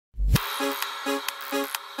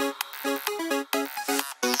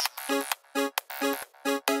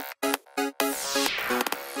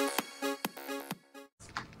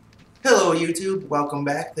YouTube, welcome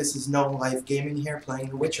back. This is Nolife Gaming here playing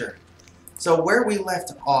The Witcher. So where we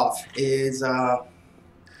left off is,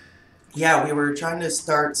 yeah, we were trying to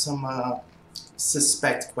start some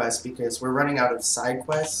suspect quests because we're running out of side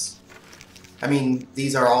quests. I mean,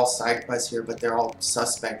 these are all side quests here, but they're all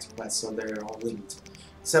suspect quests, so they're all linked.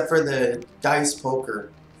 Except for the dice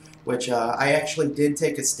poker, which I actually did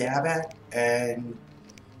take a stab at, and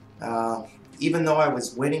even though I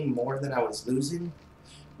was winning more than I was losing,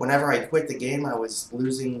 whenever I quit the game, I was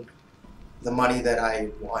losing the money that I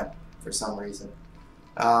won for some reason.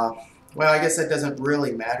 Well, I guess that doesn't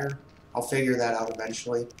really matter. I'll figure that out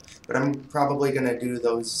eventually. But I'm probably going to do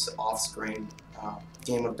those off-screen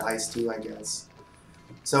game of dice too, I guess.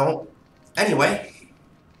 So, anyway,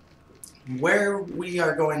 where we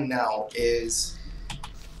are going now is,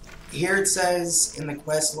 here it says in the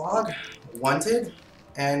quest log, wanted,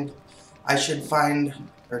 and I should find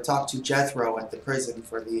or talk to Jethro at the prison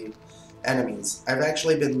for the enemies. I've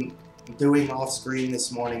actually been doing off-screen this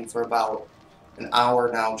morning for about an hour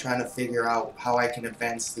now, trying to figure out how I can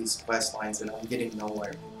advance these quest lines, and I'm getting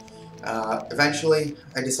nowhere. Eventually,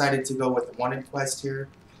 I decided to go with the wanted quest here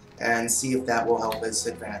and see if that will help us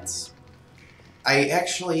advance. I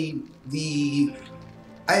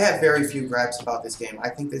have very few gripes about this game. I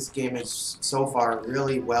think this game is so far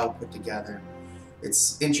really well put together.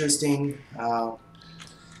 It's interesting.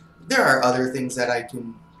 There are other things that I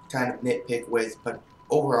can kind of nitpick with, but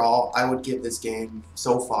overall, I would give this game,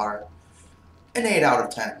 so far, an 8 out of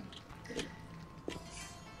 10.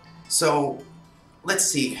 So, let's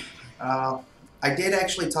see. I did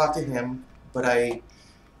actually talk to him, but I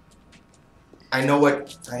know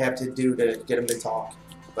what I have to do to get him to talk.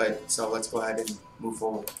 But, so let's go ahead and move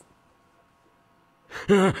forward.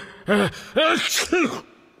 I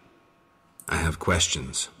have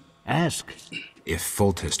questions. Ask. If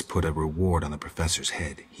Foltest put a reward on the professor's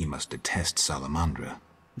head, he must detest Salamandra.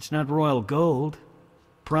 It's not royal gold.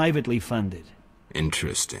 Privately funded.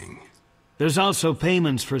 Interesting. There's also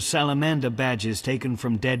payments for Salamander badges taken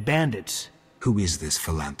from dead bandits. Who is this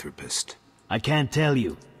philanthropist? I can't tell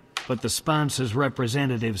you, but the sponsor's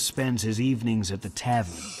representative spends his evenings at the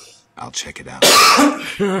tavern. I'll check it out.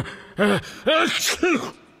 I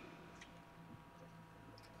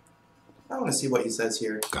want to see what he says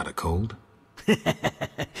here. Got a cold?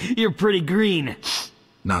 You're pretty green.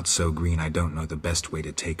 Not so green I don't know the best way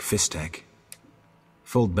to take Fistek.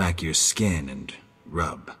 Fold back your skin and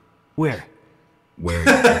rub. Where? Where you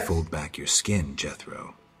can fold back your skin,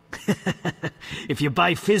 Jethro. If you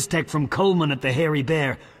buy Fizztech from Coleman at the Hairy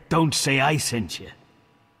Bear, don't say I sent you.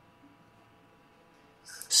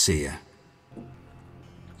 See ya.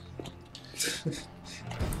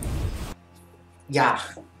 Yeah.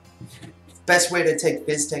 Best way to take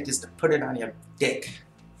Fizztech is to put it on your dick.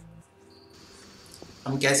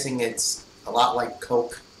 I'm guessing it's a lot like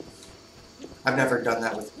Coke. I've never done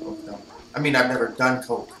that with Coke, though. I mean, I've never done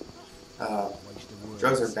Coke.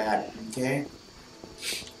 Drugs are bad, okay?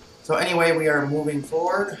 So anyway, we are moving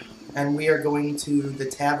forward, and we are going to the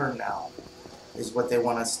tavern now, is what they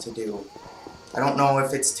want us to do. I don't know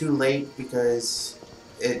if it's too late, because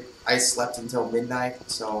I slept until midnight,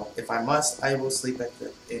 so if I must, I will sleep at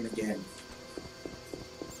the inn again.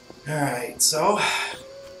 Alright, so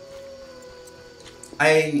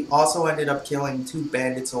I also ended up killing 2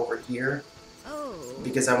 bandits over here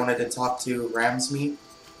because I wanted to talk to Ramsmeat,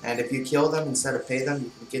 and if you kill them instead of pay them,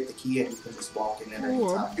 you can get the key and you can just walk in at any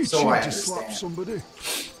time. So I understand.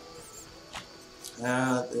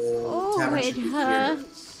 The tavern should be here.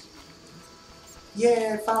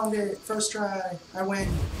 Yeah, I found it. First try. I win.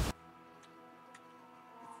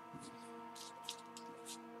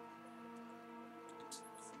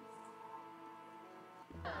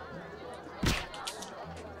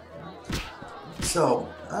 So,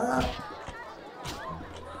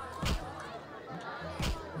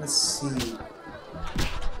 let's see.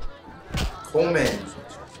 Coleman.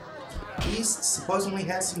 He supposedly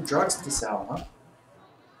has some drugs to sell, huh?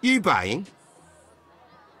 You buying?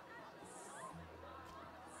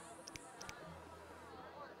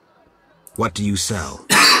 What do you sell?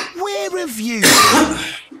 Where have you been?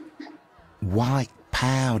 White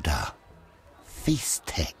powder.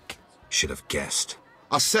 Fistek. Should have guessed.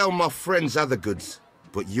 I sell my friends other goods,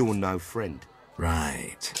 but you're no friend.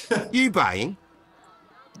 Right. You buying?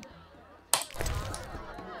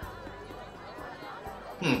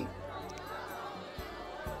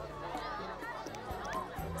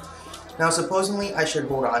 Now, supposedly, I should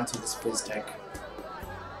hold on to this Fizztech.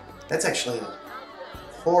 That's actually a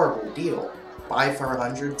horrible deal. Buy for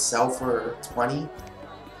 100, sell for 20.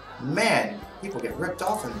 Man, people get ripped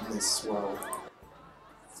off in this world.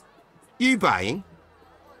 You buying?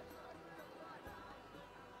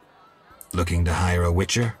 Looking to hire a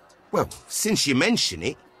witcher? Well, since you mention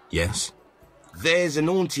it, Yes? there's an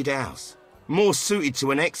haunted house. More suited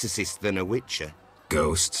to an exorcist than a witcher.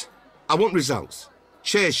 Ghosts? I want results.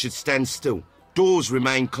 Chairs should stand still, doors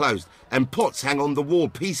remain closed, and pots hang on the wall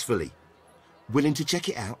peacefully. Willing to check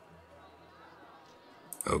it out?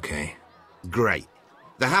 Okay. Great.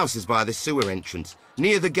 The house is by the sewer entrance,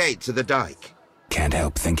 near the gate to the dike. Can't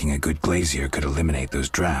help thinking a good glazier could eliminate those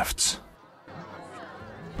drafts.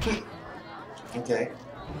 Okay.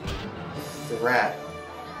 The rat.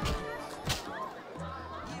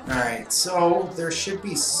 Alright, so there should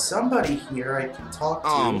be somebody here I can talk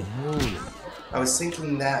to. I was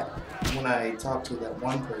thinking that when I talked to that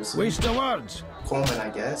one person. Waste the words. Coleman, I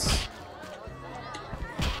guess.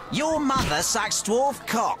 Your mother sucks dwarf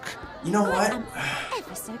cock. You know what?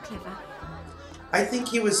 Ever so clever. I think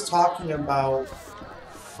he was talking about...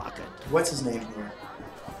 Fuck it. What's his name here?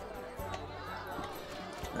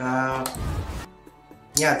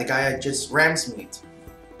 Yeah, the guy I just Ramsmeet.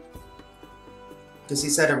 Because he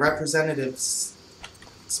said a representative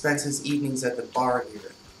spends his evenings at the bar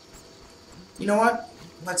here. You know what?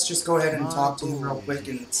 Let's just go ahead and talk to him real quick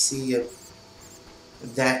and see if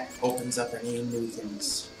that opens up any new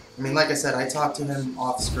things. I mean, like I said, I talked to him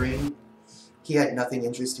off screen. He had nothing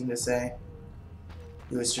interesting to say.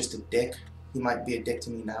 He was just a dick. He might be a dick to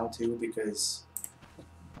me now too because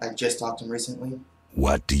I just talked to him recently.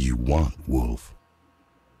 What do you want, Wolf?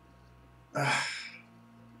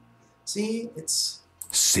 See, it's...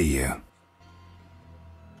 See you.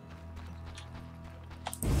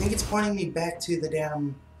 I think it's pointing me back to the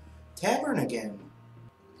damn tavern again.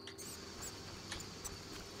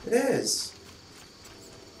 It is.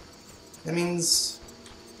 That means...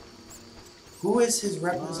 Who is his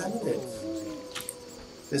representative?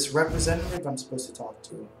 This representative I'm supposed to talk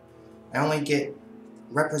to. I only get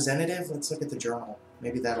representative? Let's look at the journal.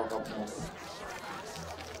 Maybe that'll help more.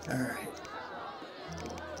 Alright.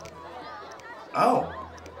 Oh.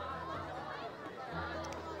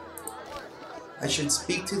 I should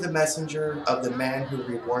speak to the messenger of the man who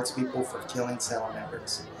rewards people for killing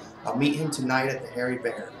salamanders. I'll meet him tonight at the Hairy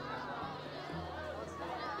Bear.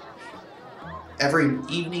 Every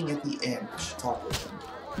evening at the inn, I should talk with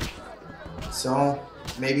him. So,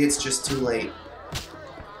 maybe it's just too late.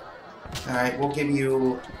 Alright, we'll give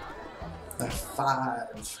you a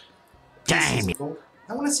 5. Damn it.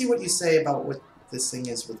 I want to see what you say about what this thing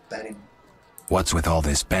is with betting. What's with all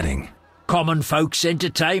this betting? Common folks'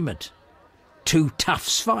 entertainment. Two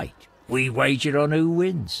toughs fight. We wager on who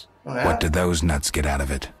wins. Oh, yeah? What do those nuts get out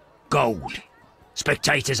of it? Gold.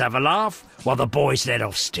 Spectators have a laugh while the boys let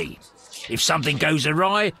off steam. If something goes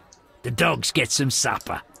awry, the dogs get some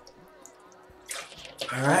supper.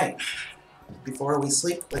 Alright. Before we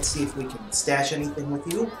sleep, let's see if we can stash anything with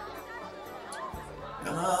you.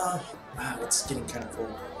 Wow, it's getting kind of full.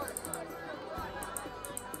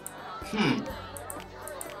 I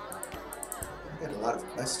got a lot of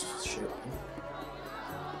quest shit.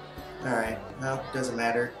 Alright, no, doesn't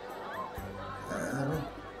matter.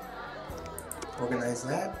 Organize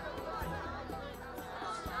that.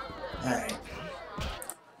 Alright.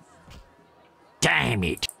 Damn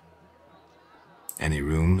it. Any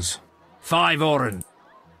rooms? 5 orange.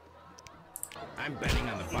 I'm betting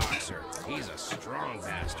on the boxer. He's a strong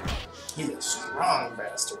bastard. He's a strong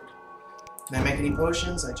bastard. Can I make any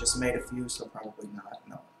potions? I just made a few, so probably not.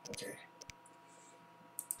 No. Okay.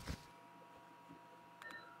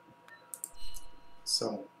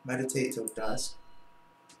 So, meditate till dusk.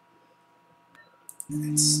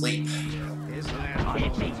 And sleep. His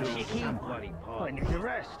last bloody paw. I need to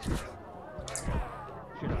rest.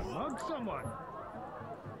 Should I mug someone?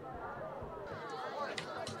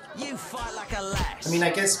 You fight like a lass. I mean, I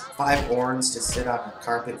guess 5 orns to sit on a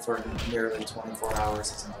carpet for nearly 24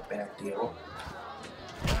 hours isn't a bad deal.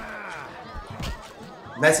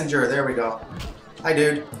 Messenger, there we go. Hi,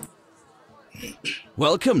 dude.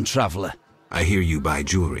 Welcome, traveller. I hear you buy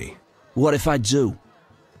jewelry. What if I do?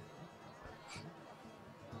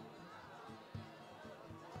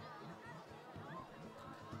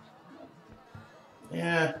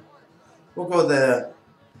 Yeah, we'll go the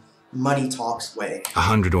money talks way.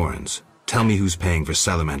 100 orens. Tell me who's paying for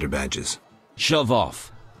salamander badges. Shove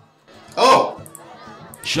off. Oh!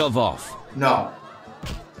 Shove off. No.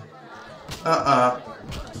 Are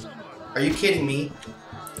you kidding me?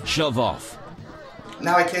 Shove off.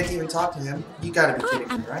 Now I can't even talk to him. You gotta be kidding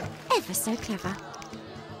me, right? Ever so clever.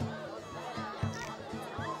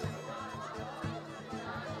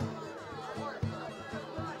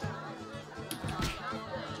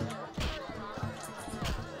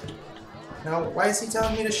 Now, why is he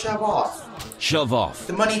telling me to shove off? Shove off.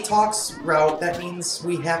 The money talks route, that means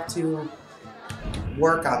we have to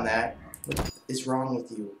work on that. What is wrong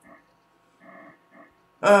with you?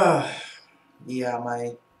 Yeah,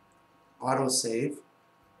 my autosave.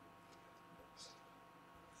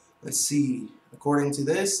 Let's see. According to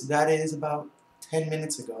this, that is about 10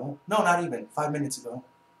 minutes ago. No, not even. 5 minutes ago.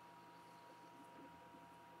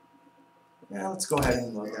 Yeah, let's go ahead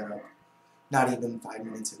and load that up. Not even 5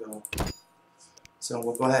 minutes ago. So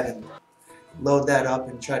we'll go ahead and load that up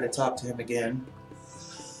and try to talk to him again.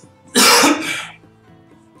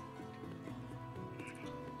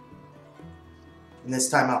 And this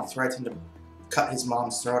time I'll threaten to cut his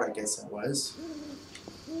mom's throat, I guess that was.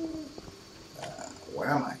 Where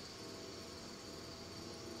am I?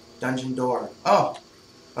 Dungeon door. Oh!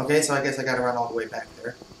 Okay, so I guess I gotta run all the way back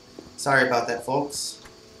there. Sorry about that, folks.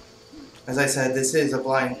 As I said, this is a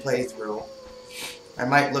blind playthrough. I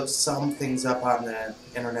might look some things up on the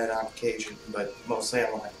internet on occasion, but mostly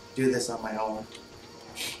I want to do this on my own.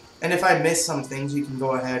 And if I miss some things, you can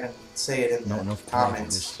go ahead and say it in the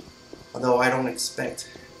comments. Although I don't expect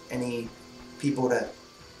any people to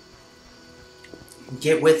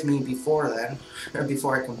get with me before then, or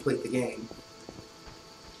before I complete the game.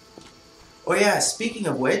 Oh yeah, speaking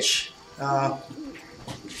of which, I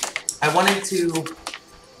wanted to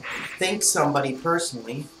thank somebody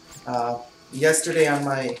personally. Yesterday on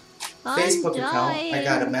my Facebook account, I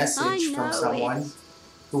got a message from someone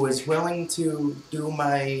who was willing to do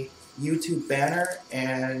my YouTube banner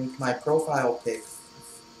and my profile pic.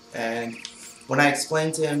 And when I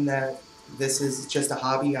explained to him that this is just a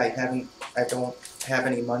hobby, I don't have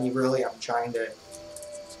any money really. I'm trying to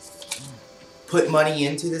put money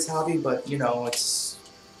into this hobby, but you know,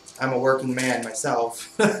 I'm a working man myself.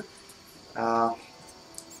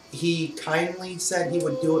 He kindly said he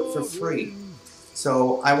would do it for free.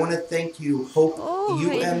 So I want to thank you, Hope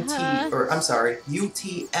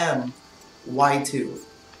UTMY2.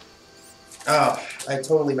 Oh, I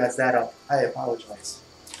totally messed that up. I apologize.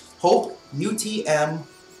 Hope UTMYT.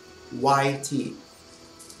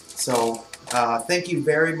 So thank you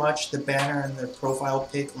very much. The banner and the profile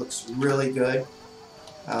pic looks really good.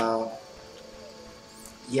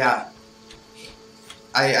 Yeah.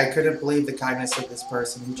 I couldn't believe the kindness of this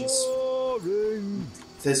person who just...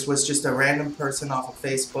 This was just a random person off of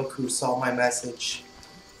Facebook who saw my message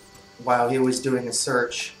while he was doing a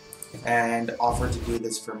search and offered to do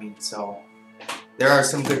this for me. So, there are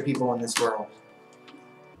some good people in this world.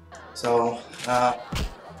 So,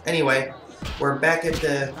 anyway, we're back at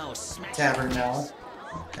the tavern now.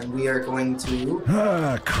 And we are going to...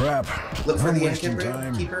 crap. Look for the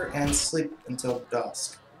innkeeper and sleep until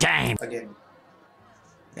dusk. Damn. Again.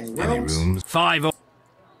 Any Any rooms? rooms? 5 or...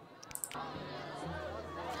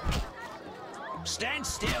 Stand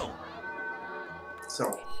still.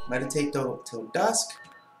 So, meditate till dusk,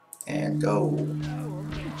 and go.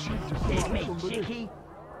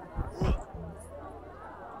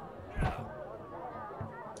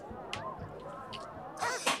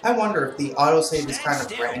 I wonder if the autosave is kind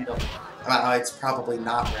of random. It's probably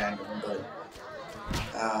not random, but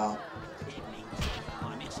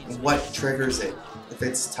what triggers it? If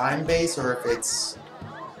it's time-based or if it's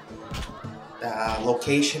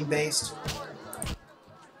location-based?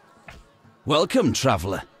 Welcome,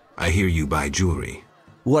 traveller. I hear you buy jewelry.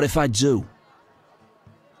 What if I do?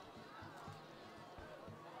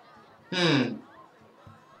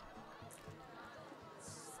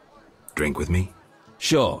 Drink with me?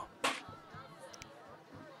 Sure.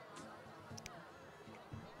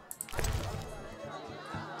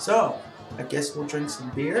 So, I guess we'll drink some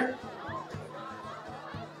beer.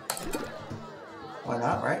 Why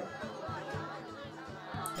not, right?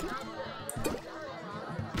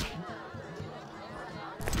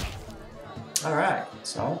 Alright,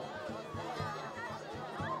 so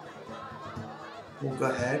we'll go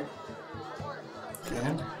ahead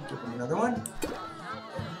and give him another one.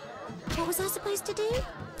 What was I supposed to do?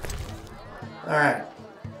 Alright.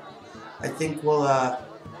 I think we'll,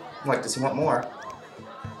 what, does he want more?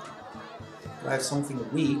 Do I have something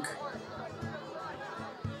weak?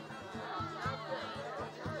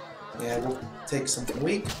 Yeah, we'll take something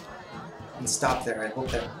weak and stop there. I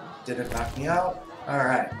hope that didn't knock me out.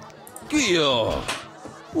 Alright. Yeah.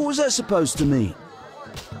 What was that supposed to mean?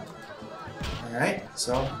 Alright,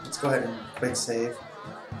 so let's go ahead and quick save.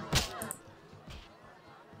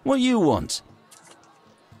 What you want?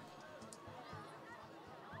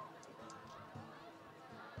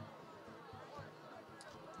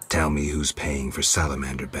 Tell me who's paying for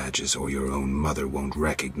salamander badges or your own mother won't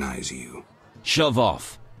recognize you. Shove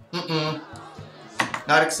off. Not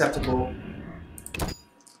acceptable.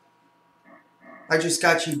 I just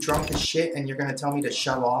got you drunk as shit and you're gonna tell me to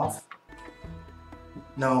shove off?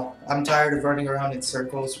 No, I'm tired of running around in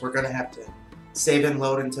circles. We're gonna have to save and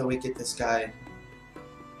load until we get this guy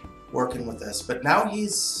working with us. But now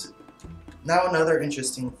now another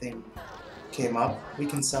interesting thing came up. We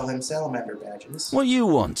can sell him salamander badges. What you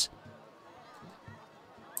want?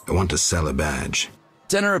 I want to sell a badge.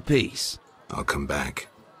 Tenner apiece. I'll come back.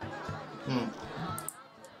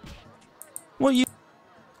 What you...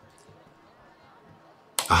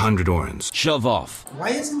 100 orens. Shove off. Why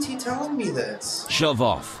isn't he telling me this? Shove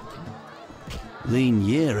off. Lean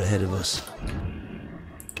year ahead of us.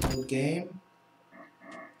 Old game.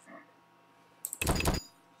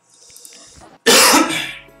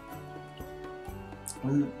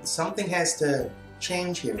 Something has to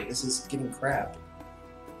change here. This is getting crap.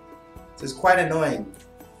 This is quite annoying.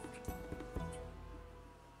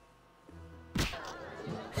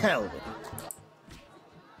 Hell with it.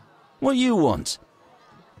 What you want?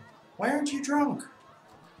 Why aren't you drunk?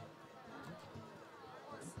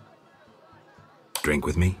 Drink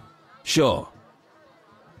with me? Sure.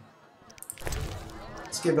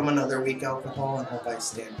 Let's give him another weak alcohol and hope I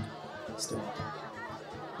stand still.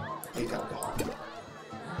 Weak alcohol.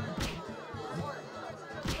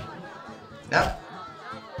 No.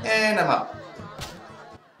 And I'm up.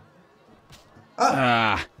 Oh.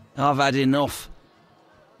 Ah, I've had enough.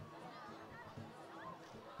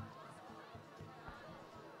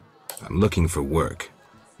 I'm looking for work.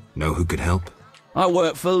 Know who could help? I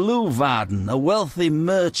work for Leuwarden, a wealthy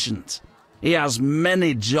merchant. He has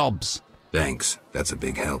many jobs. Thanks. That's a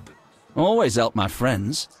big help. Always help my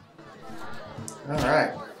friends.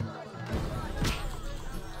 Alright.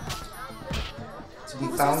 To be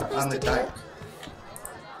found on the dike.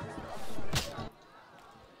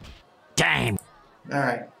 Damn.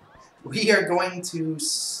 Alright. We are going to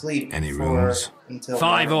sleep Any rooms? until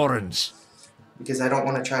 5 morning, orens. because I don't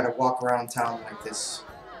want to try to walk around town like this.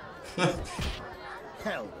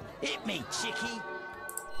 Hell, hit me, chickie.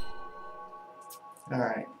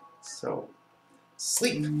 Alright, so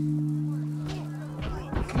sleep. You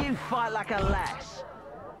fight like a lass.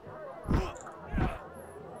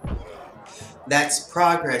 That's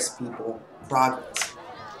progress, people. Progress.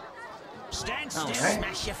 Stand still, Alright.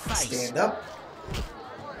 smash your face. Stand up.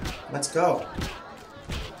 Let's go.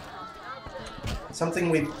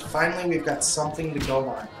 Finally we've got something to go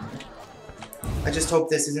on. I just hope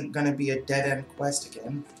this isn't gonna be a dead-end quest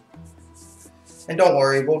again. And don't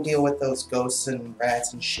worry, we'll deal with those ghosts and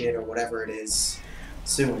rats and shit or whatever it is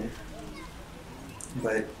soon.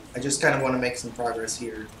 But I just kind of want to make some progress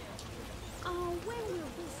here. Oh, when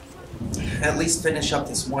will this... At least finish up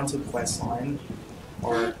this wanted quest line,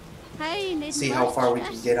 or Hey, need see how much, far we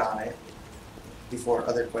can yes? get on it before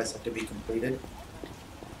other quests have to be completed.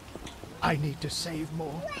 I need to save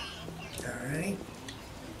more. Alright.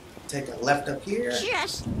 Take a left up here.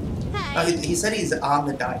 Just... Oh, Hey. he said he's on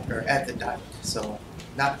the dike, or at the dike, so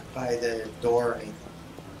not by the door or anything.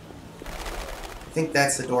 I think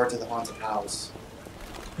that's the door to the haunted house.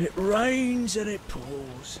 It rains and it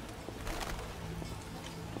pours.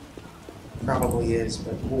 Probably is,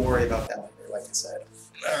 but we'll worry about that later, like I said.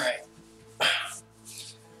 Alright.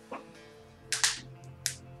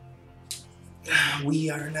 We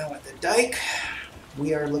are now at the dike.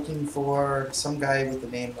 We are looking for some guy with the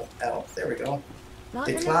name of L. There we go.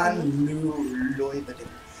 Declan Nolife.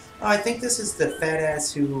 Oh, I think this is the fat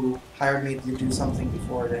ass who hired me to do something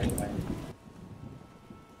before it anyway.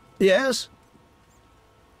 Yes?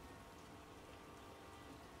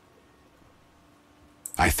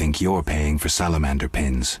 I think you're paying for salamander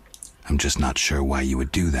pins. I'm just not sure why you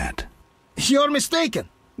would do that. You're mistaken.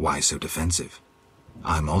 Why so defensive?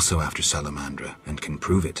 I'm also after salamandra and can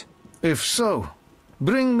prove it. If so,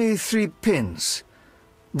 bring me 3 pins.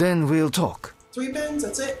 Then we'll talk. 3 pins,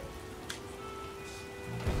 that's it.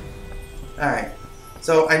 Alright.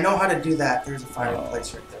 So I know how to do that. There's a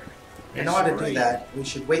fireplace right there. I know how to do that. We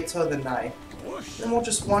should wait till the night. Then we'll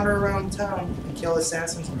just wander around town and kill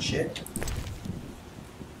assassins and shit.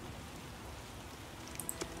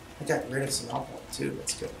 I got rid of some alcohol too,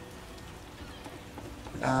 that's good.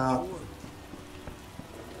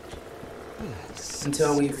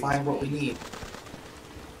 Until we find what we need.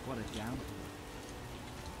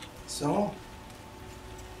 So,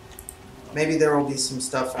 maybe there will be some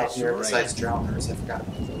stuff out here besides drowners. I forgot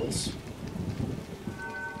about those.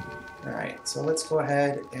 Alright, so let's go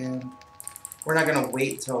ahead and... We're not going to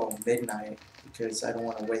wait till midnight because I don't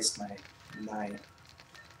want to waste my night.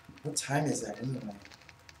 What time is that anyway?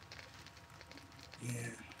 Yeah.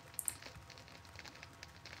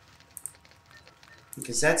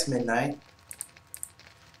 Because that's midnight.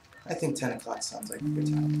 I think 10 o'clock sounds like a good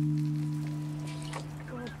time.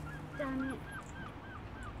 God damn it.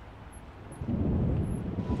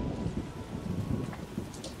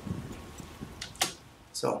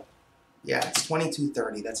 So, yeah, it's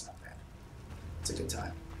 22:30. That's not bad. It's a good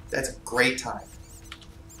time. That's a great time.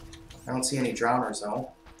 I don't see any drowners,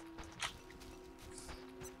 though.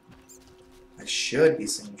 I should be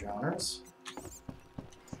seeing drowners.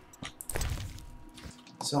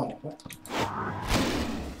 So, what?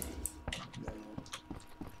 No.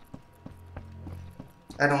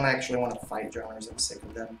 I don't actually want to fight drowners. I'm sick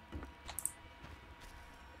of them.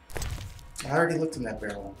 I already looked in that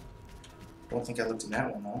barrel. Don't think I looked in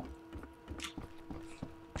that one,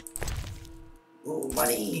 though. Ooh,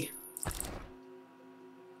 money!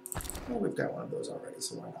 Well, we've got one of those already,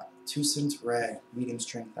 so why not? 2 cents red, medium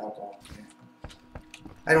strength alcohol. Okay.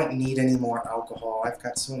 I don't need any more alcohol. I've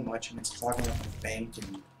got so much, and it's clogging up my bank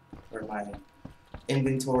and or my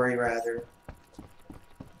inventory rather.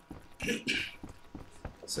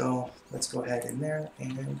 So let's go ahead in there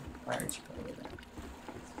and why aren't you going in there?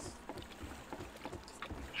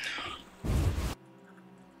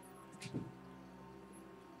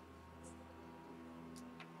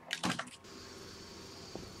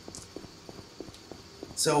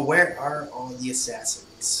 So where are all the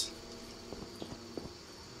assassins?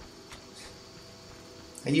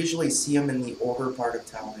 I usually see them in the older part of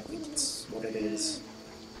town. I think it's what it is.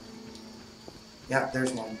 Yeah,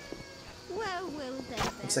 there's one. Well, will they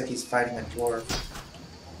Looks like he's fighting a dwarf.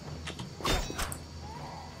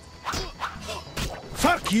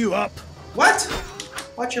 Fuck you up! What?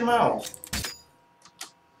 Watch your mouth.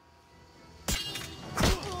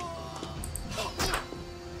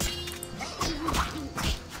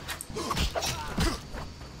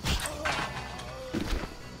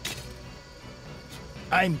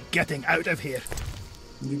 I'm getting out of here.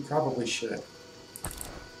 You probably should.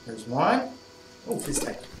 There's one. Oh, fist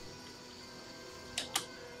tank.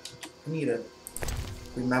 I need to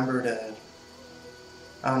remember to...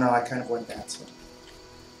 Oh no, I kind of went that, so...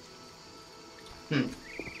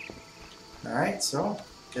 Alright, so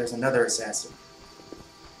there's another assassin.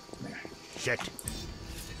 Come here. Shit.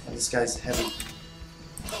 Oh, this guy's heavy.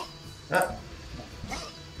 Ah.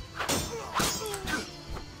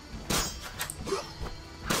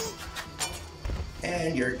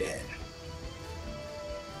 And you're dead.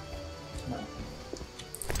 Come on.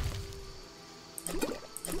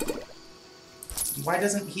 Why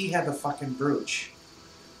doesn't he have a fucking brooch?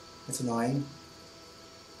 That's annoying.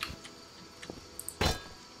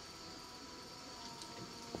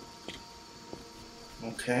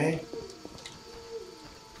 Okay.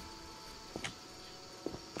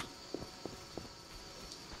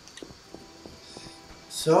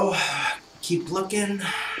 So, keep looking.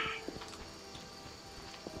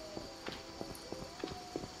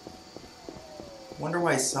 Wonder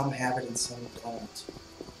why some have it and some don't.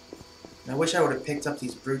 And I wish I would have picked up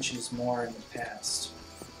these brooches more in the past.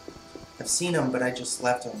 I've seen them, but I just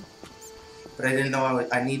left them. But I didn't know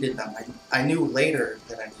I needed them. I knew later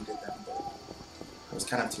that I needed them, but it was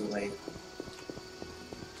kind of too late.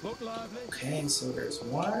 Okay, so there's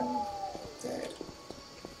one dead.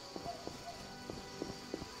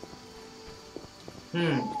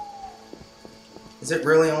 Is it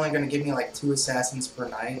really only going to give me like 2 assassins per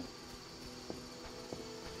night?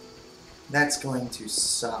 That's going to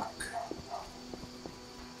suck.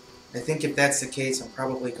 I think if that's the case, I'm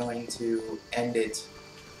probably going to end it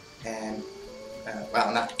and,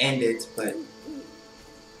 well, not end it, but,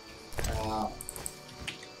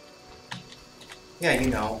 yeah, you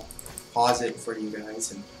know, pause it for you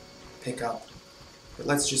guys and pick up. But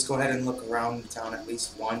let's just go ahead and look around the town at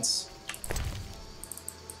least once.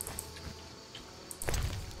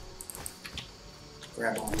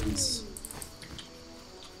 Grab all these.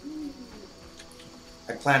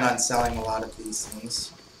 I plan on selling a lot of these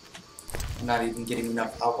things. I'm not even getting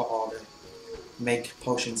enough alcohol to make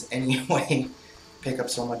potions anyway. Pick up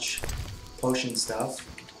so much potion stuff.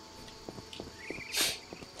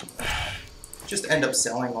 Just end up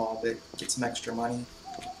selling all of it, get some extra money.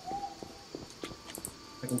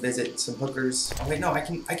 I can visit some hookers. Oh wait, no, I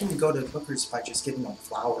can go to hookers by just giving them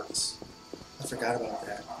flowers. I forgot about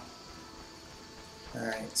that.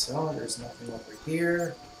 Alright, so there's nothing over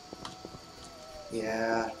here.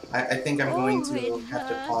 Yeah, I think I'm going to have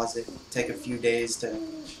to pause it, take a few days to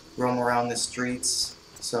roam around the streets.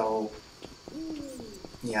 So,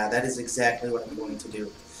 yeah, that is exactly what I'm going to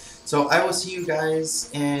do. So I will see you guys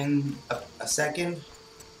in a second.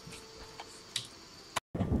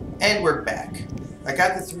 And we're back. I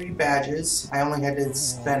got the 3 badges. I only had to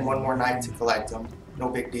spend 1 more night to collect them. No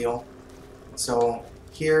big deal. So,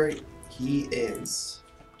 here he is.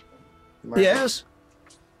 Yes?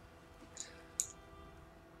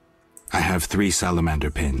 I have 3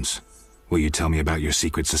 salamander pins. Will you tell me about your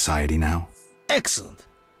secret society now? Excellent.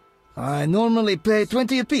 I normally pay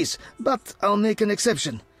 20 apiece, but I'll make an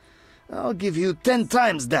exception. I'll give you 10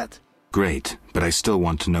 times that. Great, but I still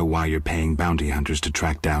want to know why you're paying bounty hunters to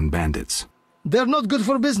track down bandits. They're not good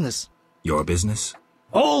for business. Your business?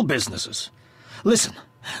 All businesses. Listen,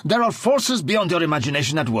 there are forces beyond your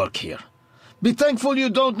imagination at work here. Be thankful you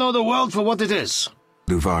don't know the world for what it is.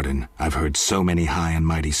 Luvarden, I've heard so many high and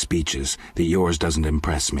mighty speeches that yours doesn't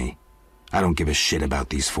impress me. I don't give a shit about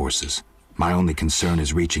these forces. My only concern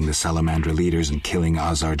is reaching the Salamandra leaders and killing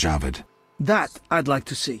Azar Javed. That I'd like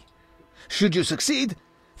to see. Should you succeed,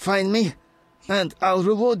 find me, and I'll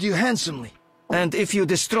reward you handsomely. And if you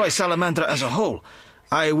destroy Salamandra as a whole,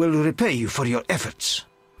 I will repay you for your efforts.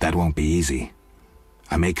 That won't be easy.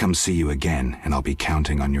 I may come see you again, and I'll be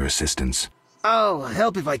counting on your assistance. I'll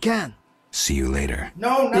help if I can. See you later.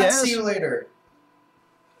 No, not Yes? see you later.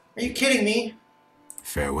 Are you kidding me?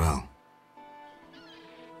 Farewell.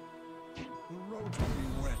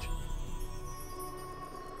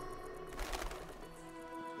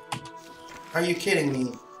 Are you kidding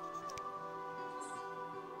me?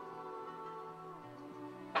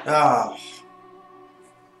 Ah.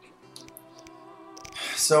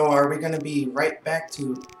 So are we going to be right back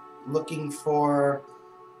to looking for...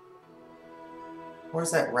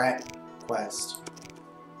 Where's that rat quest?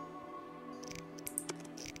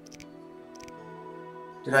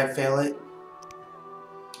 Did I fail it?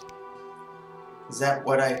 Is that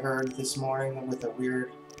what I heard this morning with a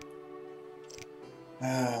weird...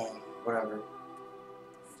 whatever.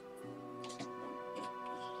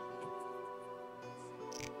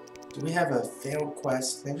 Do we have a failed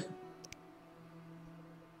quest thing?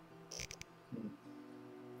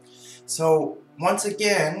 So, once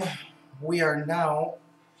again, we are now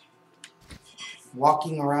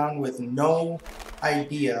walking around with no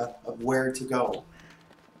idea of where to go.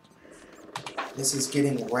 This is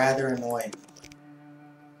getting rather annoying.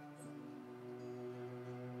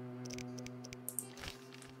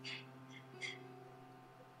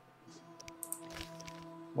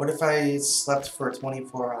 What if I slept for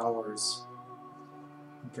 24 hours?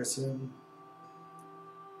 Presume.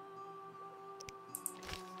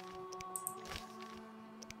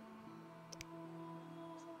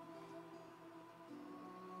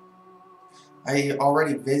 I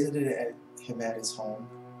already visited him at his home,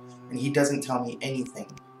 and he doesn't tell me anything.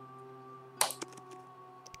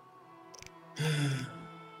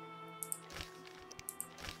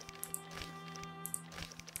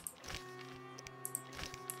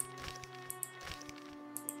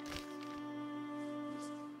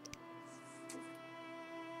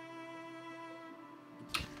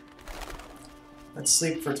 Let's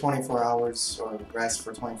sleep for 24 hours, or rest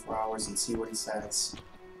for 24 hours, and see what he says.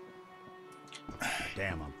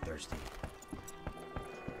 Damn, I'm thirsty.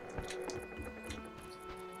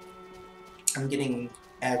 I'm getting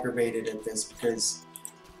aggravated at this because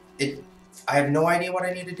I have no idea what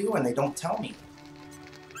I need to do and they don't tell me.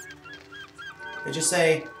 They just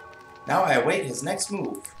say, now I await his next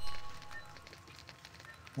move.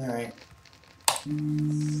 Alright.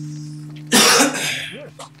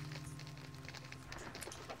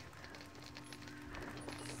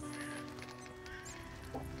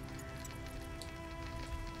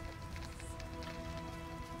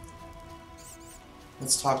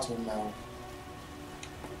 Let's talk to him now.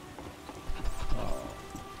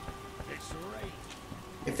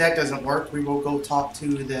 If that doesn't work, we will go talk to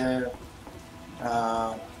the...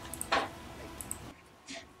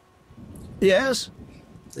 Yes?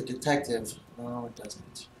 the detective. No, it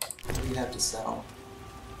doesn't. What do you have to sell?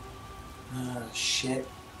 Shit.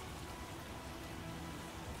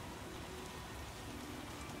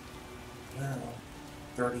 Well,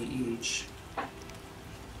 30 each.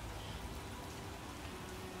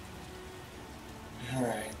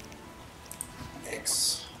 Alright.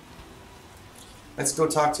 X. Let's go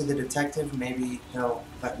talk to the detective. Maybe he'll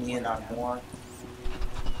let me in on more.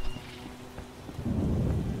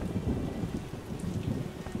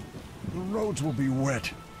 The roads will be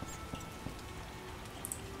wet.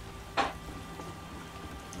 I'm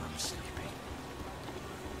sleepy.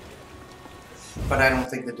 But I don't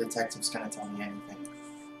think the detective's gonna tell me anything.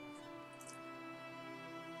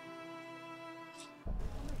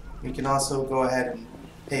 We can also go ahead and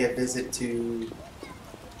pay a visit to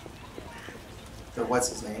the what's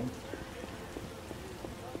his name?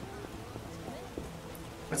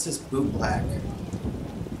 What's his boot black?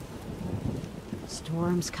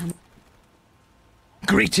 Storm's coming.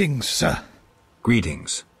 Greetings, sir.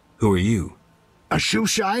 Greetings. Who are you? A shoe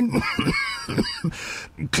shine?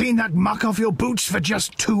 Clean that muck off your boots for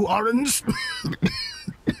just 2 orens?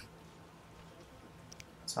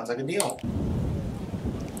 Sounds like a deal.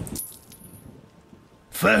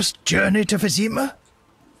 first journey to Vizima?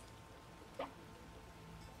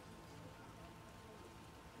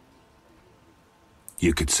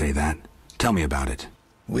 You could say that. Tell me about it.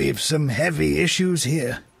 We've some heavy issues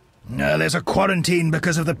here. There's a quarantine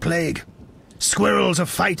because of the plague. Squirrels are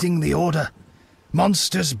fighting the Order.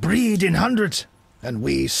 Monsters breed in hundreds, and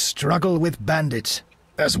we struggle with bandits.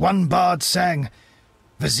 As one bard sang,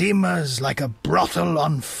 Vizima's like a brothel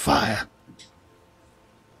on fire.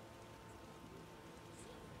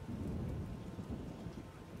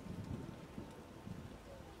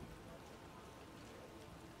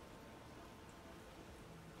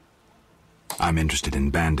 I'm interested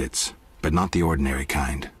in bandits, but not the ordinary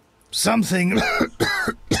kind. Something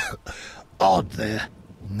odd there.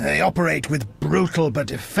 They operate with brutal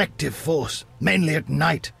but effective force, mainly at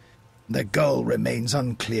night. Their goal remains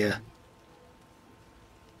unclear.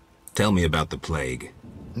 Tell me about the plague.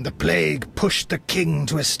 The plague pushed the king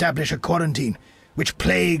to establish a quarantine, which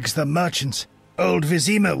plagues the merchants. Old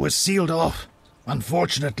Vizima was sealed off.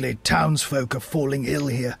 Unfortunately, townsfolk are falling ill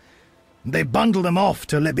here. They bundle them off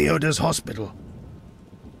to Lebioda's hospital.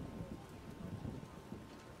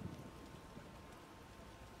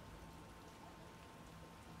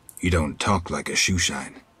 You don't talk like a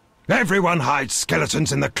shoeshine. Everyone hides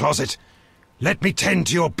skeletons in the closet. Let me tend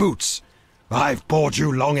to your boots. I've bored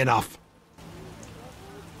you long enough.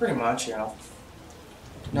 Pretty much, yeah.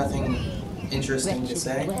 Nothing interesting to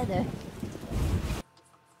say. Weather.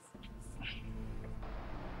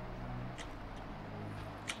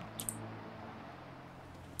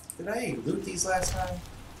 Did I loot these last time?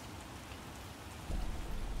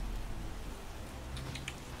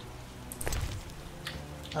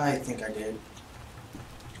 I think I did.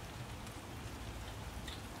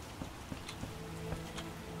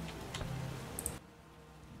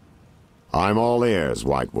 I'm all ears,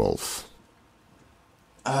 White Wolf.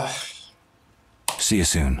 See you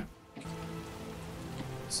soon.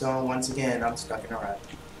 So, once again, I'm stuck in a rut.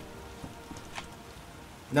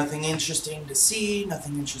 Nothing interesting to see,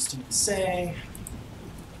 nothing interesting to say.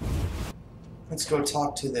 Let's go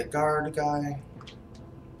talk to the guard guy.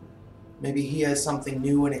 Maybe he has something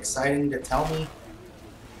new and exciting to tell me.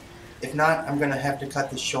 If not, I'm gonna have to cut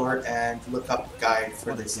this short and look up a guide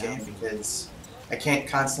for this game because I can't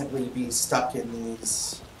constantly be stuck in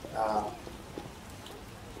these,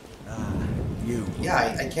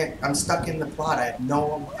 Yeah, I can't, I'm stuck in the plot. I have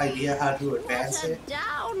no idea how to advance it.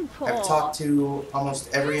 I've talked to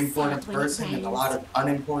almost every important person and a lot of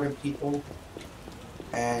unimportant people,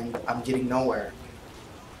 and I'm getting nowhere.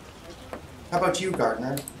 How about you,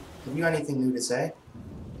 Gardner? Have you anything new to say?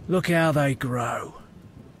 Look how they grow.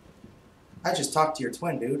 I just talked to your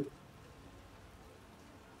twin, dude.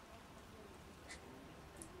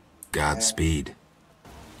 Godspeed.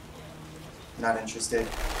 Not interested.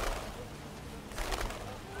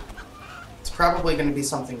 It's probably going to be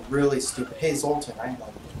something really stupid. Hey, Zoltan, I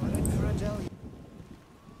know.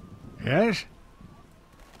 Yes?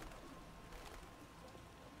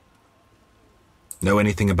 Know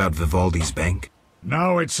anything about Vivaldi's bank?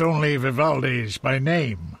 No, it's only Vivaldi's by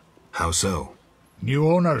name. How so? New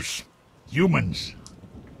owners. Humans.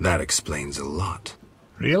 That explains a lot.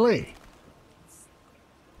 Really?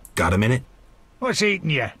 Got a minute? What's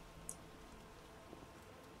eating you?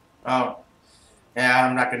 Oh. Yeah,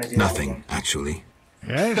 I'm not going to do Nothing, actually.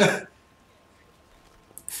 Yes?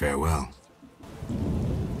 Farewell.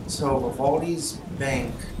 So, Vivaldi's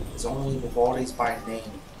bank is only Vivaldi's by name.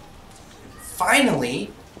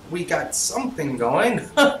 Finally, we got something going.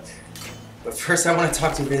 But first I want to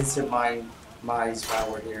talk to Vincent Mize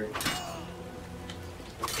while we're here.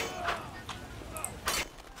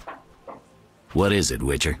 What is it,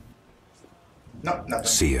 Witcher? Nope, nothing.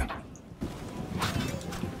 See ya.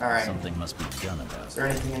 Alright. Something must be done about it. Is there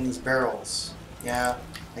anything in these barrels? Yeah,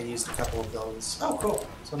 I used a couple of those. Oh, cool.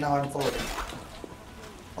 So now I'm full of them.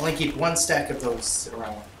 Only keep one stack of those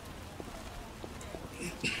around.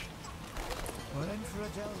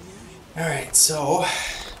 Alright, so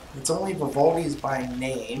it's only Vivaldi's by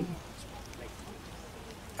name.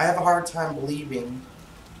 I have a hard time believing.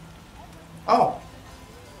 Oh.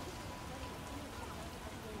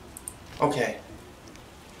 Okay.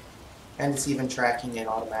 And it's even tracking it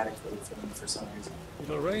automatically for me for some reason.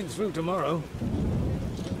 It'll rain through tomorrow.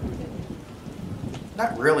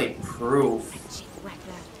 Not really proof.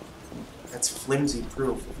 That's flimsy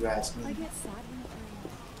proof, if you ask me.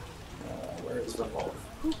 Where is the bulb?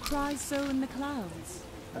 Who cries so in the clouds?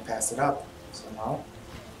 I passed it up somehow.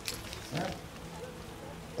 Yeah.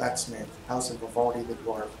 Blacksmith, House of Vivaldi the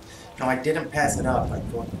Dwarf. No, I didn't pass it up.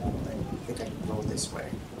 I'm going. I think I can go this way.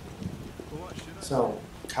 So,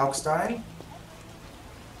 Kalkstein.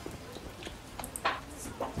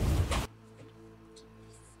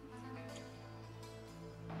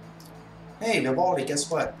 Hey, Vivaldi, guess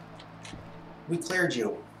what? We cleared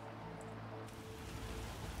you.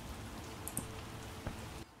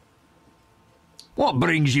 What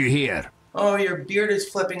brings you here? Oh, your beard is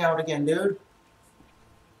flipping out again, dude.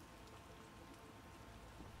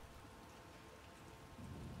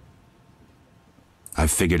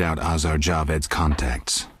 I've figured out Azar Javed's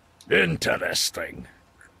contacts. Interesting.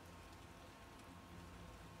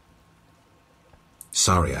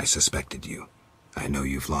 Sorry I suspected you. I know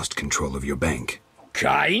you've lost control of your bank.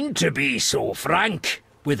 Kind to be so frank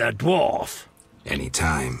with a dwarf.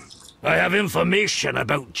 Anytime. I have information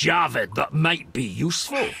about Javed that might be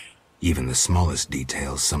useful. Even the smallest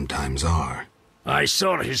details sometimes are. I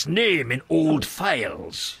saw his name in old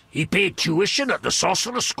files. He paid tuition at the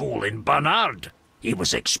sorcerer school in Barnard. He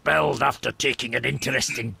was expelled after taking an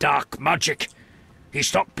interest in dark magic. He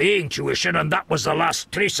stopped paying tuition, and that was the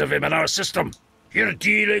last trace of him in our system. You're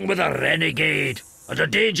dealing with a renegade, and a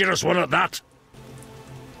dangerous one at that.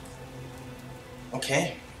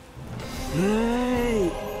 Okay.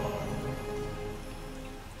 Hey.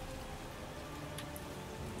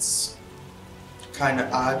 It's kind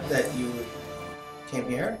of odd that you came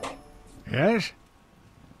here. Yes?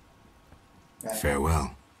 Yeah.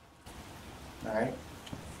 Farewell. Alright.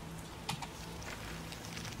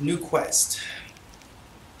 New quest.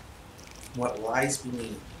 What lies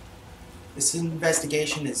beneath? This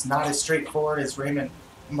investigation is not as straightforward as Raymond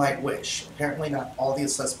might wish. Apparently not all the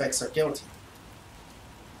suspects are guilty.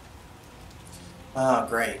 Oh,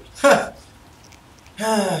 great.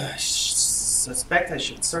 Suspect I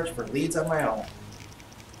should search for leads on my own.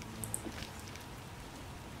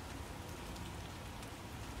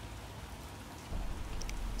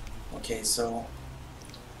 Okay, so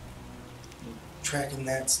I'm tracking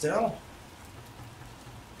that still.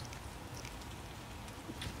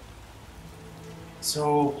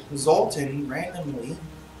 So Zoltan randomly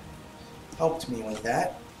helped me with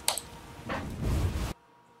that.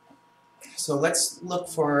 So let's look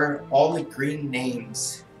for all the green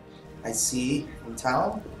names I see in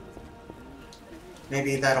town.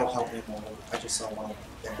 Maybe that'll help me more. I just saw one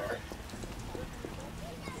there.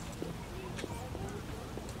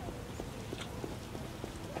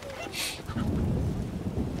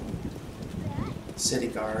 City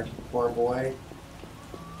guard, poor boy,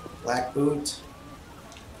 black boot.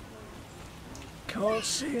 Can't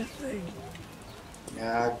see a thing.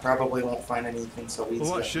 Yeah, I probably won't find anything so easy.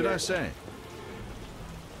 What should I say?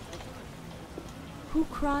 Who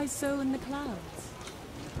cries so in the clouds?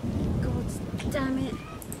 God damn it.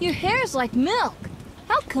 Your hair's like milk.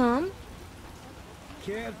 How come?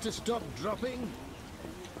 Care to stop dropping?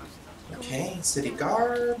 Okay, city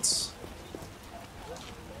guards.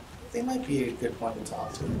 They might be a good one to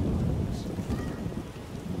talk to.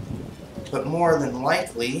 But more than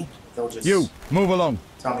likely, they'll just move along.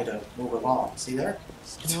 Tell me to move along. See there?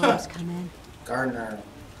 Storm's coming. Gardener.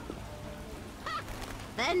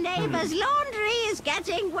 The neighbor's laundry is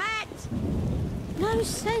getting wet. No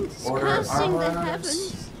sense Order cursing the armors.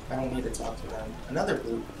 heavens. I don't need to talk to them. Another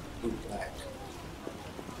blue black.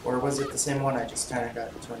 Or was it the same one I just kind of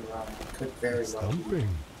got turned around? It could very well be.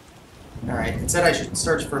 Alright, it said I should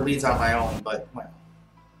search for leads on my own, but, well,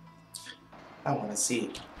 I want to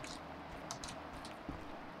see.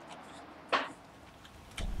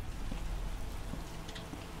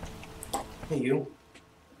 Hey, you.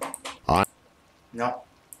 No.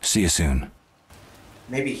 See you soon.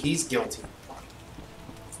 Maybe he's guilty.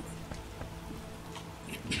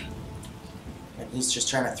 And he's just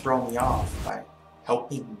trying to throw me off by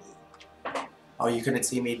helping me. Oh, you couldn't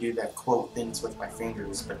see me do that quote things with my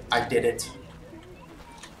fingers, but I did it.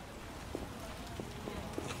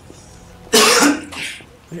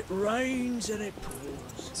 It rains and it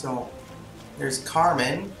pours. So, there's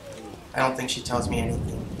Carmen. I don't think she tells me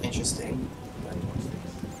anything interesting, but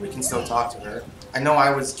we can still talk to her. I know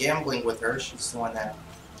I was gambling with her. She's the one that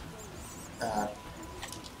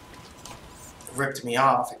ripped me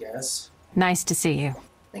off, I guess. Nice to see you.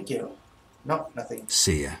 Thank you. Nope, nothing.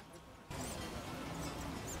 See ya.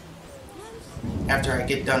 After I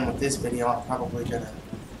get done with this video, I'm probably gonna...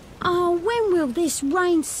 Oh, when will this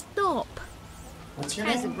rain stop? What's your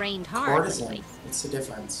Hasn't name? rained hard Courtesan. lately. What's the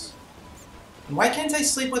difference? And why can't I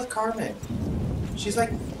sleep with Carmen? She's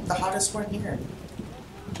like the hottest one here.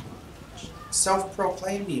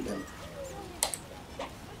 Self-proclaimed even.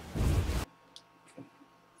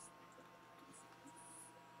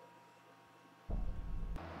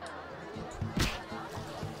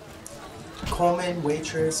 Coleman,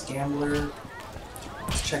 waitress, gambler.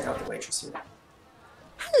 Let's check out the waitress here.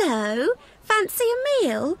 Hello, fancy a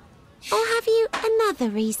meal? Or have you another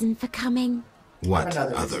reason for coming? What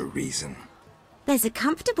Another other reason? There's a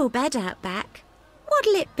comfortable bed out back.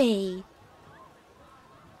 What'll it be?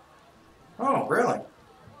 Oh, really?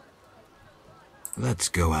 Let's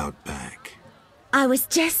go out back. I was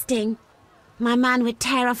jesting. My man would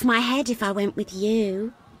tear off my head if I went with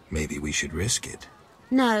you. Maybe we should risk it.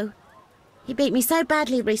 No. He beat me so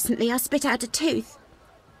badly recently I spit out a tooth.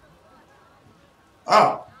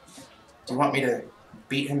 Oh. Do you want me to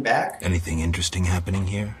beat him back? Anything interesting happening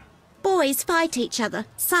here? Boys fight each other.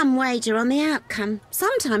 Some wager on the outcome.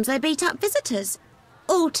 Sometimes they beat up visitors.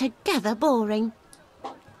 Altogether boring.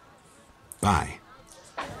 Bye.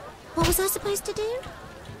 What was I supposed to do?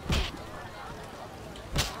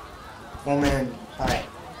 Woman, hi.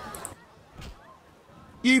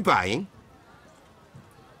 You buying?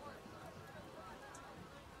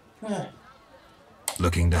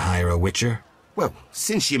 Looking to hire a witcher? Well,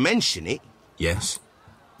 since you mention it... Yes?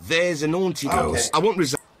 There's an haunted ghost. I won't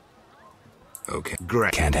resign. Okay.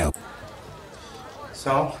 Great. Can't help.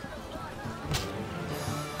 So,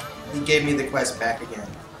 he gave me the quest back again.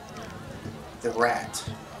 The rat.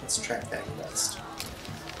 Let's track that quest.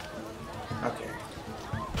 Okay.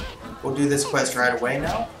 We'll do this quest right away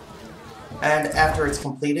now. And after it's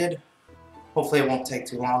completed, hopefully it won't take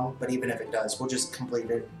too long, but even if it does, we'll just complete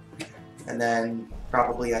it. And then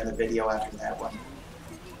probably end the video after that one.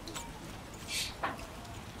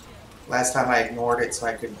 Last time I ignored it so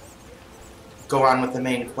I could go on with the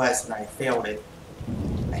main quest and I failed it.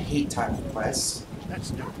 I hate timed quests. I'm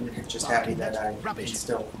just happy that I can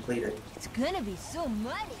still complete it. It's gonna be so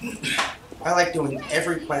muddy. I like doing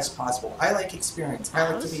every quest possible. I like experience. I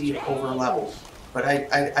like to be over leveled. But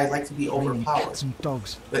I like to be overpowered. Some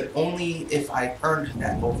dogs. But only if I earned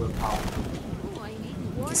that overpower.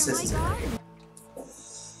 Consistently.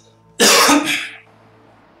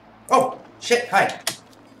 Oh, shit, hi.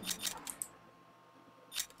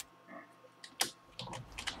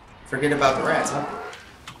 Forget about the rats, huh?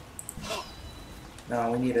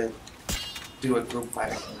 No, we need to do a group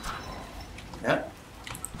fight. Yep.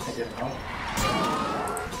 I didn't know.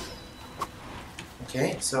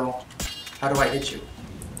 Okay, so how do I hit you?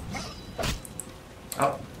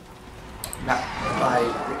 Oh. Not by...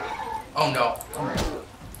 Oh no.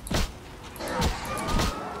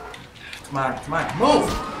 Come on, come on, move!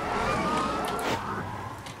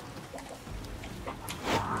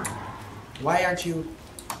 Why aren't you...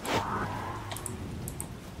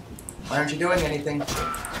 Why aren't you doing anything?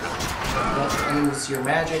 Don't use your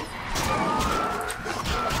magic.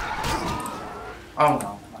 Oh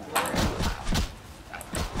no.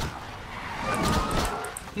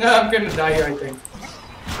 No, I'm gonna die here, I think.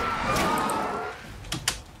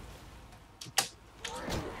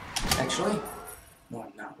 Actually? No,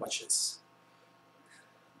 I'm not. Watch this.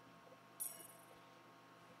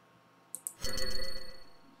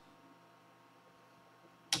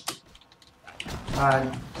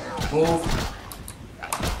 Move.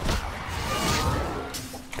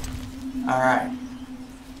 Alright.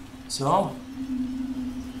 So,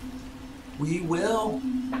 we will...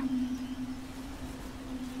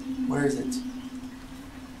 Where is it?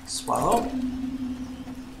 Swallow.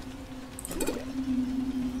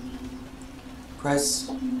 Press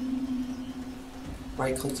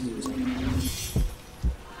right click to use it.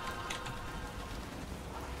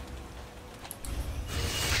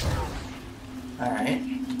 Alright.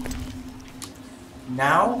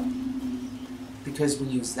 Now, because we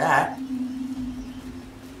use that,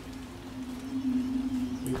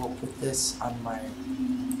 we will put this on my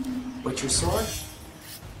Witcher sword.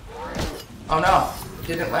 Oh no, it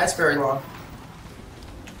didn't last very long.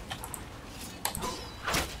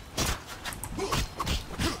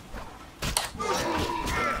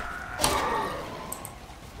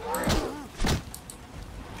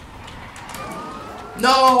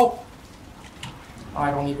 No! Oh, I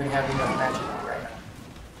don't even have enough magic right now.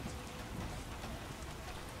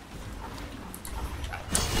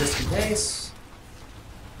 Just in case.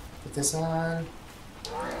 Put this on.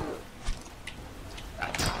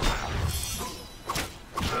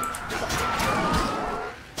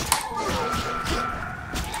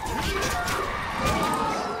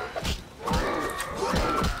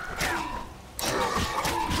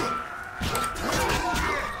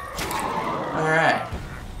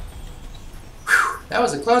 That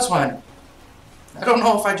was a close one. I don't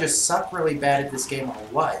know if I just suck really bad at this game or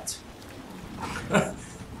what.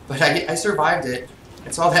 But I survived it.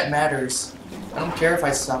 That's all that matters. I don't care if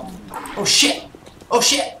I suck. Oh shit! Oh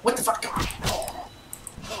shit! What the fuck?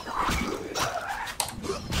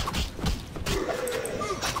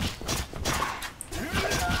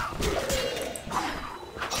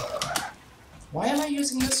 Why am I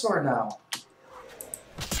using this sword now?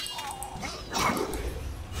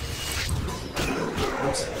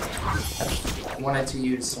 Oops. I wanted to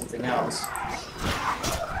use something else.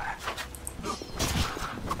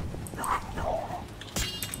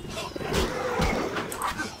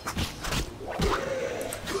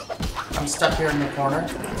 I'm stuck here in the corner.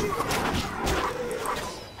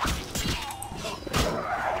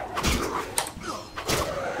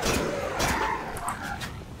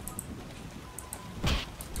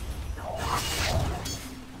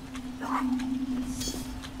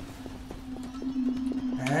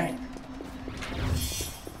 Alright.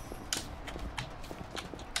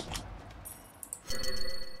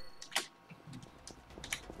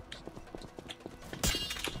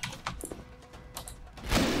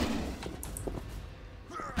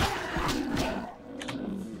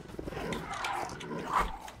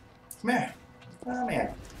 Come here. Come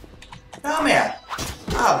here. Come here.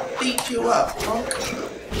 I'll beat you up, punk.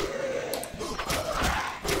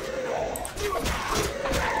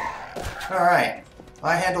 Alright.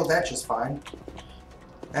 I handled that just fine.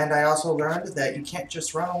 And I also learned that you can't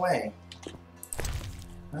just run away.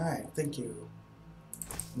 Alright, thank you.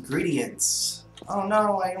 Ingredients. Oh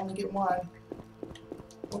no, I only get one.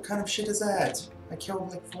 What kind of shit is that? I killed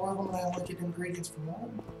like 4 of them and I only get ingredients from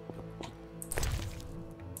one.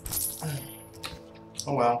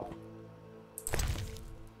 Oh well.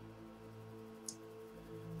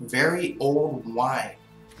 Very old wine.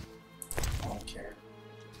 I don't care.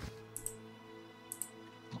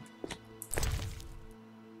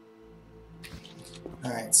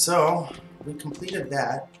 Alright, so we completed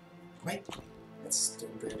that. Wait, that's still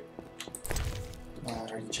good. I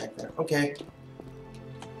already checked that. Okay.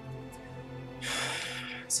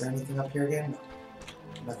 Is there anything up here again?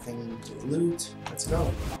 Nothing to loot. Let's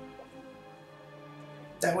go.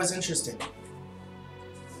 That was interesting.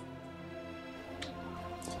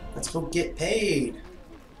 Let's go get paid.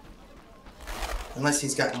 Unless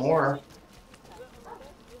he's got more.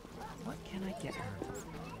 What can I get her?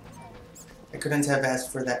 I couldn't have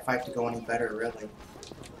asked for that fight to go any better, really.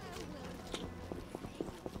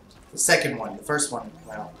 The second one, the first one,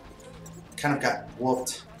 well, kind of got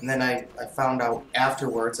whooped. And then I found out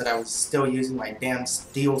afterwards that I was still using my damn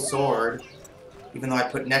steel sword. Even though I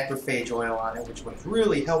put necrophage oil on it, which would have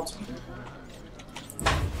really helped me.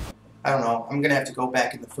 I don't know. I'm gonna have to go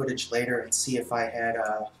back in the footage later and see if I had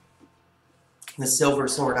the silver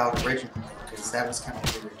sword out originally, because that was kind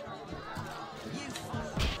of weird.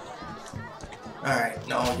 Alright,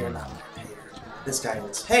 no, you're not gonna pay her. This guy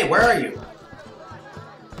is. Hey, where are you?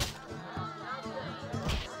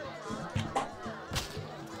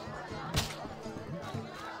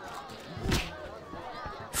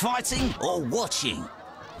 Fighting or watching?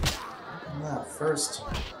 No, first.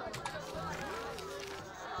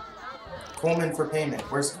 Coleman for payment.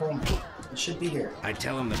 Where's Coleman? He should be here. I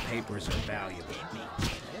tell him the papers are valuable.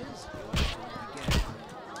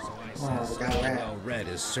 Oh, the guy ran. Well read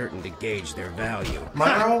is certain to gauge their value.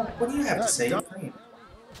 Monroe, what do you have to say?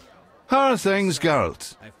 How are things,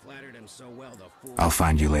 Geralt? I flattered him so well the fool. I'll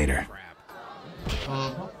find you later.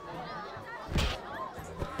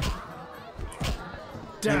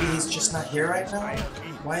 Maybe he's just not here right now?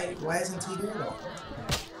 Why isn't he here though?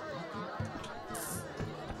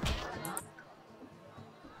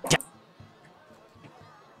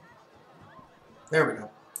 There we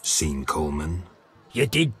go. Seen Coleman? You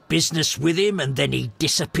did business with him and then he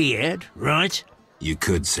disappeared, right? You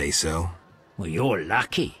could say so. Well, you're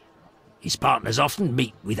lucky. His partners often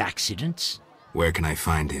meet with accidents. Where can I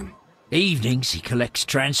find him? Evenings he collects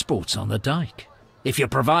transports on the dike. If you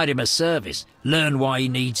provide him a service, learn why he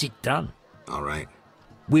needs it done. All right.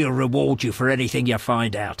 We'll reward you for anything you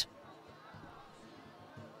find out.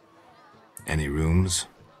 Any rooms?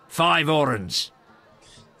 5 orens.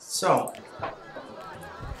 So,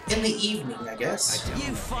 in the evening, I guess.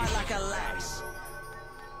 You fight like a lass.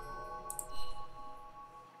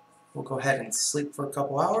 We'll go ahead and sleep for a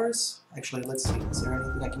couple hours. Actually, let's see. Is there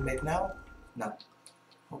anything I can make now? No.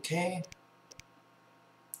 Okay.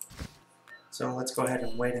 So let's go ahead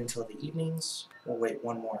and wait until the evenings. We'll wait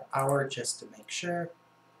 1 more hour just to make sure.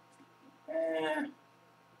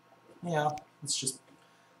 Yeah, let's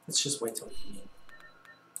just wait till the evening.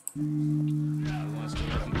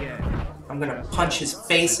 I'm gonna punch his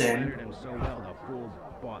face in.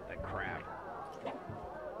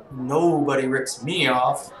 Nobody rips me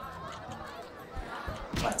off.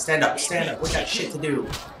 Come on, stand up, stand up. We got shit to do,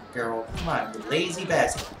 girl. Come on, you lazy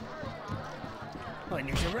bastard. I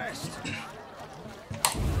need to rest.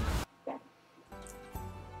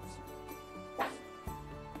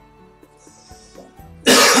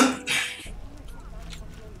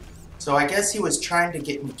 So I guess he was trying to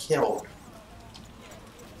get me killed.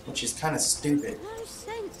 which is kind of stupid. No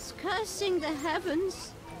sense cursing the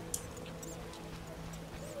heavens.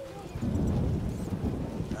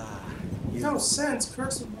 No sense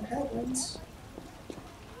cursing the heavens.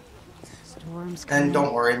 Storm's And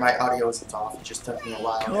don't worry, my audio isn't off. It just took me a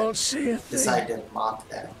while Can't see a to thing. decide to mock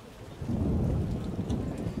that.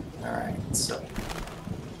 Alright, so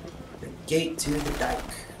the gate to the dike.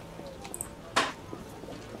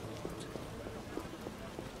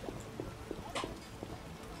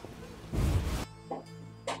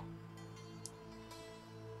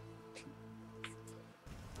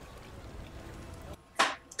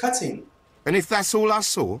 Cutscene. And if that's all I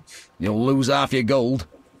saw? You'll lose half your gold.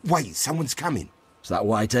 Wait, someone's coming. It's that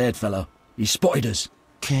white-haired fellow. He spotted us.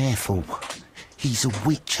 Careful. He's a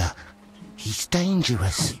witcher. He's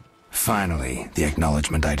dangerous. Finally, the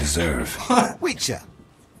acknowledgement I deserve. Witcher?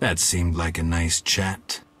 That seemed like a nice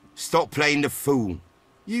chat. Stop playing the fool.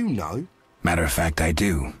 You know. Matter of fact, I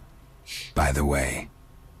do. By the way,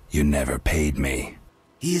 you never paid me.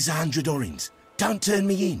 Here's 100 orins. Don't turn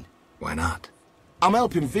me in. Why not? I'm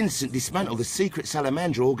helping Vincent dismantle the secret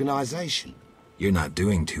Salamander organisation. You're not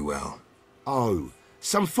doing too well. Oh,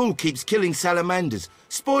 some fool keeps killing salamanders,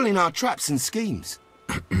 spoiling our traps and schemes.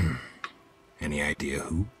 Any idea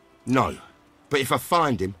who? No, but if I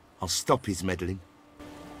find him, I'll stop his meddling.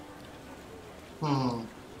 Hmm.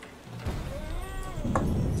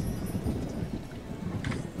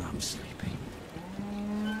 I'm sleeping.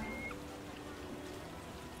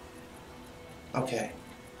 Okay.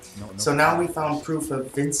 So now we found proof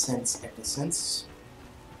of Vincent's innocence.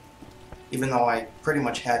 Even though I pretty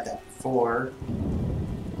much had that before.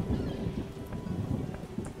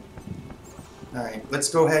 Alright, let's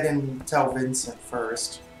go ahead and tell Vincent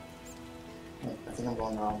first. Oh, I think I'm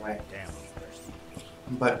going the wrong way.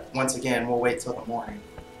 But once again, we'll wait till the morning.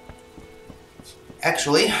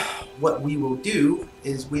 Actually, what we will do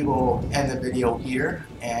is we will end the video here,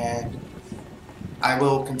 and I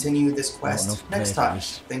will continue this quest next time.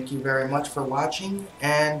 Thank you very much for watching,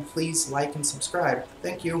 and please like and subscribe.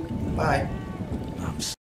 Thank you. Bye.